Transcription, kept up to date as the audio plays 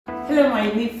Hello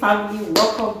my new family,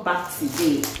 welcome back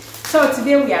today. So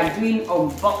today we are doing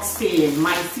unboxing.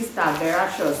 My sister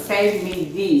Berasho sent me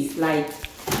this, like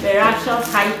Berasho's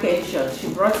high tension. She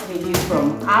brought me this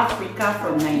from Africa,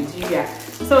 from Nigeria.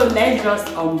 So let's just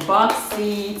unbox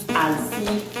it and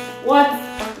see what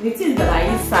the things that are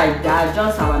inside. They are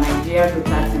just our Nigerian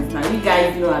local things. Now you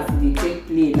guys know as they take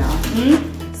play now.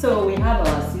 So we have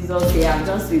our scissors here. I've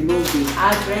just removed the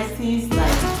addresses,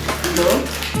 like you know,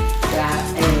 they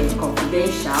are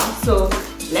confidential. So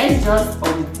let's just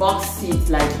unbox it,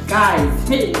 like guys.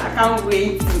 Hey, I can't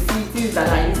wait to see things that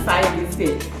are inside this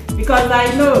thing because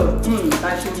I know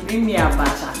that she'll bring me a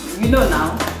bacha. You know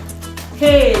now.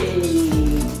 Hey,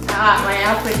 my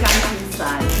African things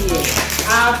are here.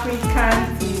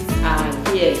 African things are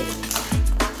here.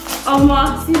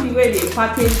 See the way they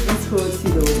package this whole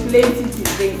thing. Plenty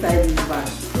things inside this bag.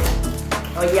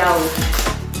 Oh yeah,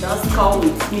 just come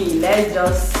with me. Let's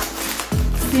just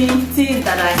see things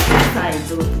that are inside.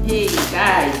 So hey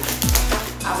guys,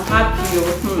 I'm happy.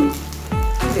 This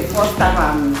is the first time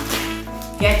I'm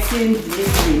getting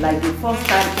delivery. Like the first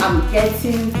time I'm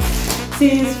getting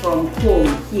things from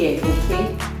home here.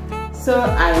 Okay, so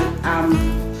I am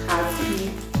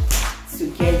happy to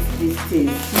get these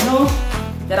things. You know,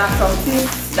 there are some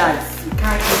things that you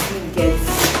can't even get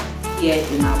here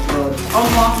in abroad.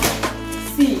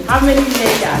 See how many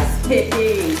layers.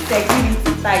 Hey,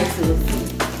 security title. See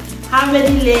how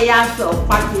many layers of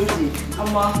packaging.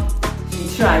 She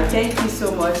tried. Thank you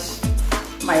so much,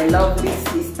 my lovely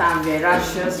sister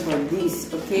Verashos, for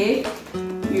this. Okay,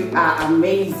 you are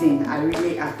amazing. I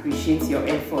really appreciate your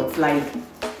efforts. Like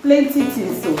plenty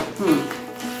things. So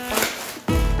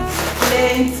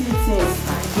plenty things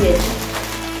are here.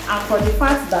 And for the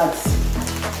fact that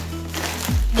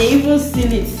they even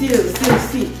seal it,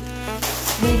 seal.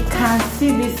 We can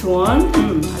see this one. I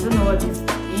don't know what this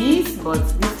is, but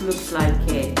this looks like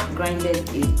a grinded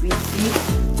equity.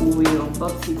 We will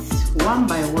unbox it one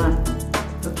by one.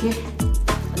 Okay,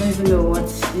 I don't even know what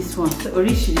this one. So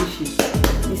orishi.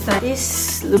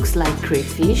 This looks like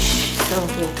crayfish. So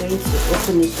we're going to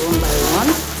open it one by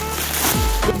one.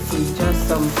 This is just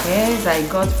some hairs I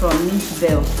got from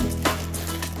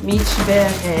Mitch Bear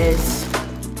hairs,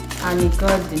 and it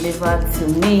got delivered to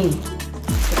me.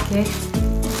 Okay,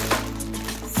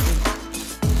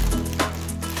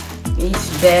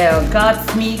 Mitch Bear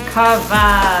got me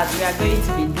covered. We are going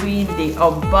to be doing the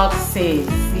unboxing.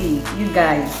 See you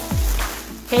guys.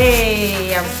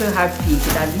 Hey, I'm so happy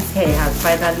that this hair has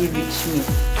finally reached me.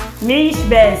 Mitch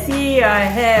Bear, see your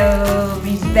hair. Oh,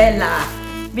 Mitch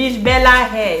Bella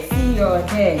hair. See your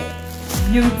hair,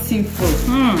 beautiful.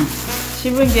 She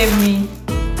even gave me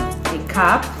a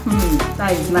cap.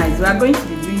 That is nice. We are going to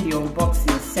be doing the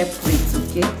unboxing separate.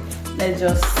 Okay, let's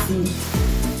just see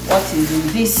what is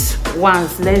in these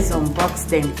ones. Let's unbox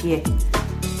them here.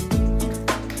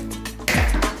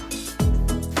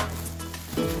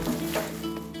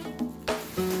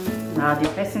 Now the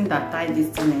person that tied this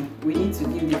thing, we need to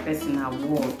give the person an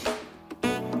award.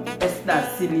 The person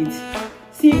that sealed it.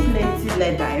 See plenty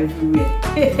leather everywhere.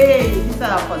 Hey, these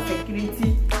are for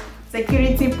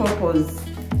security purpose.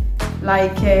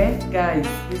 Like guys,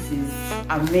 this is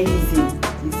amazing.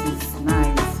 This is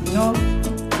nice. You know,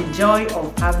 the joy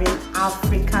of having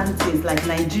African things like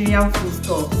Nigerian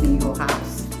foodstuffs in your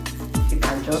house. You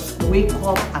can just wake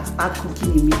up and start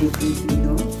cooking immediately. You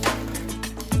know.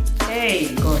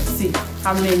 Hey God, see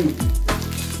how many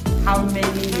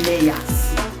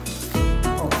layers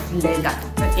of leather.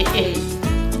 Hey,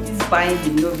 this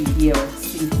binding over here.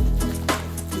 See,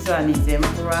 this one is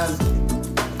Emperor's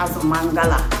as a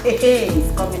mangala. Hey,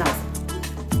 it's coming out.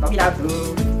 Bro.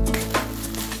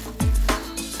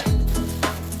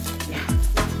 Yeah.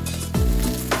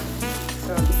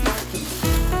 So this is key.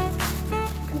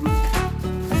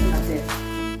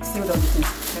 Still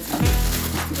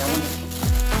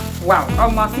wow,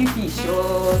 almost see fish.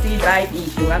 Oh, see dry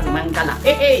fish. Oh, as a mangala.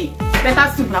 Hey, better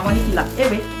soup na money killer.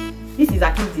 Hey, this is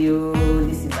a kid. Oh,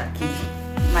 this is a kid.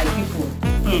 My people.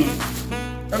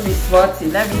 Don't be sporty.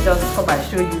 Let me just come and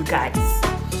show you guys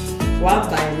one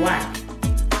by one.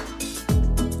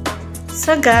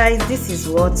 So guys, this is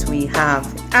what we have.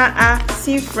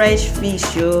 See fresh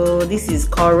fish. Oh, this is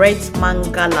correct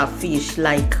mangala fish,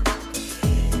 like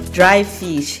dry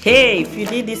fish. Hey, if you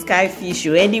need this kind of fish,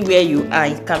 or anywhere you are,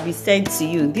 it can be sent to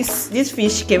you. This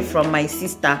fish came from my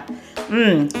sister.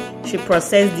 She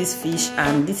processed this fish,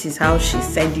 and this is how she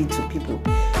sent it to people.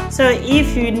 So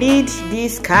if you need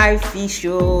this kind of fish,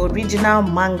 original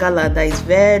mangala that is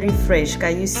very fresh,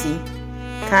 can you see?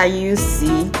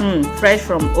 Fresh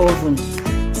from oven.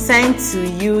 sent to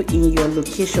you in your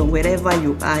location. Wherever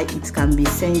you are, it can be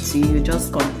sent to you.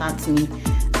 Just contact me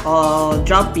or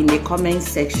drop in the comment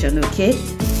section. Okay,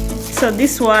 so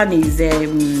this one is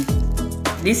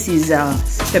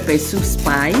pepper soup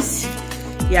spice.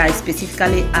 Yeah, I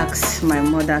specifically asked my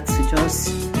mother to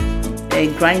just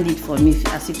grind it for me.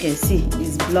 As you can see,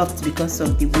 it's blocked because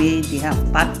of the way they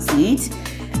have packed it.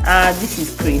 This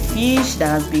is crayfish that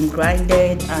has been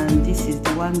grinded, and this is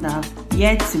the one that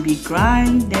yet to be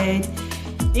grinded.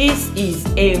 This is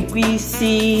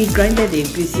egusi, grinded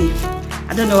egusi.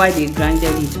 I don't know why they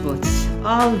grinded it, but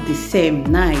all the same,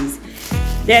 nice.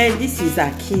 Then this is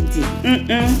akidi.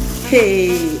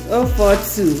 Hey,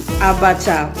 042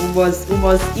 abacha. We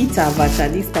must eat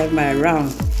abacha this time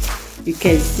around. You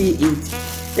can see it.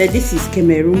 Then this is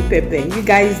Cameroon pepper. You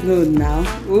guys know now.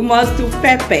 We must do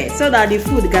pepper so that the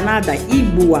food Canada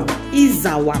ibuam,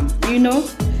 izawam. You know.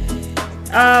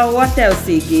 What else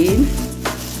again?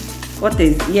 What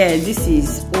is? Yeah, this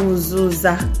is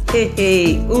uzuza.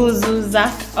 Hey, uzuza.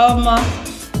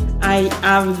 I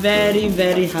am very,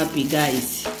 very happy,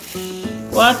 guys.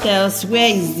 What else? Where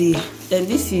is the? Then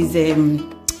this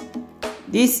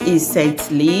is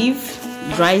scent leaf,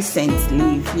 dry scent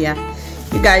leaf. Yeah,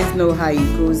 you guys know how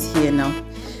it goes here now.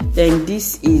 Then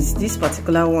this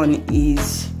particular one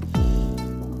is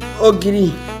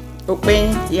ogiri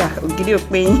open. Yeah, ogiri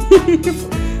open.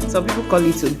 Some people call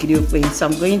it ogiri open. So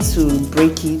I'm going to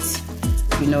break it,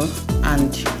 you know,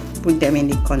 and put them in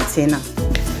the container.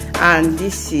 And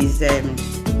this is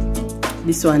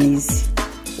this one is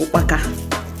opaka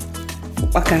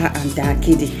and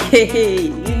akidi. Hey,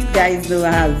 you guys know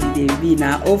how they be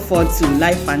now. 042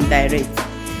 life and direct.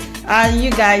 And you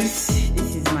guys,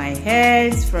 this is my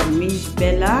hairs from Miss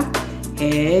Bella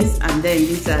hairs, and then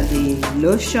these are the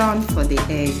lotion for the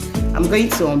hairs. I'm going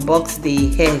to unbox the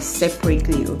hairs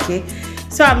separately. Okay,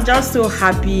 so I'm just so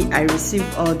happy I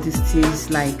received all these things.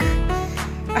 Like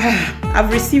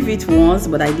I've received it once,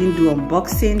 but I didn't do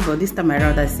unboxing. But this time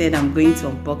around I said I'm going to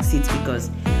unbox it because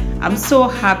I'm so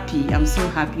happy. I'm so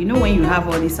happy. You know, when you have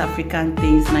all these African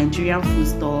things, Nigerian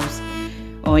foodstuffs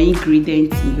or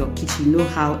ingredients in your kitchen, you know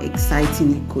how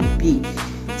exciting it could be.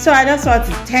 So I just want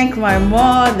to thank my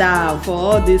mother for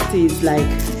all these things. Like,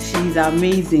 she's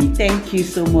amazing. Thank you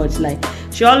so much. Like,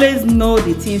 she always knows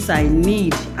the things I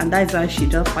need, and that's why she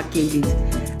just packaged it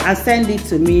and send it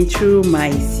to me through my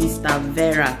sister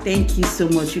Vera. Thank you so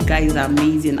much. You guys are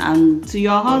amazing. And to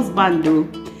your husband though,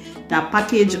 that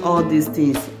package all these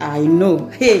things, I know.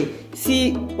 Hey,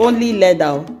 see, only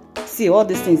leather. See, all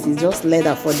these things is just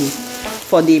leather for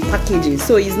the packaging.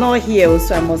 So he's not here,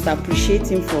 so I must appreciate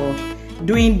him for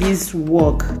doing this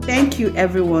work. Thank you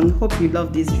everyone. Hope you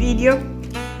love this video.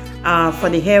 For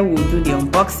the hair, we'll do the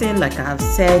unboxing like I have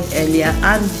said earlier.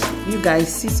 And you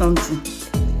guys see something.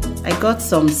 I got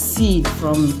some seed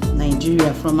from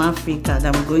Nigeria, from Africa,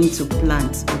 that I'm going to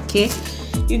plant. Okay,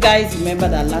 you guys remember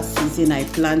that last season I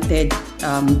planted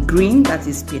green, that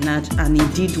is spinach, and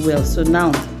it did well. So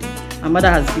now my mother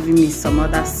has given me some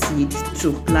other seed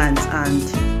to plant,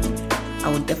 and I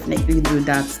will definitely do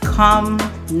that come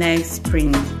next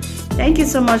spring. Thank you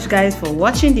so much guys for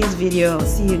watching this video. I'll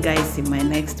see you guys in my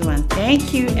next one.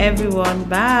 Thank you everyone.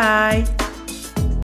 Bye.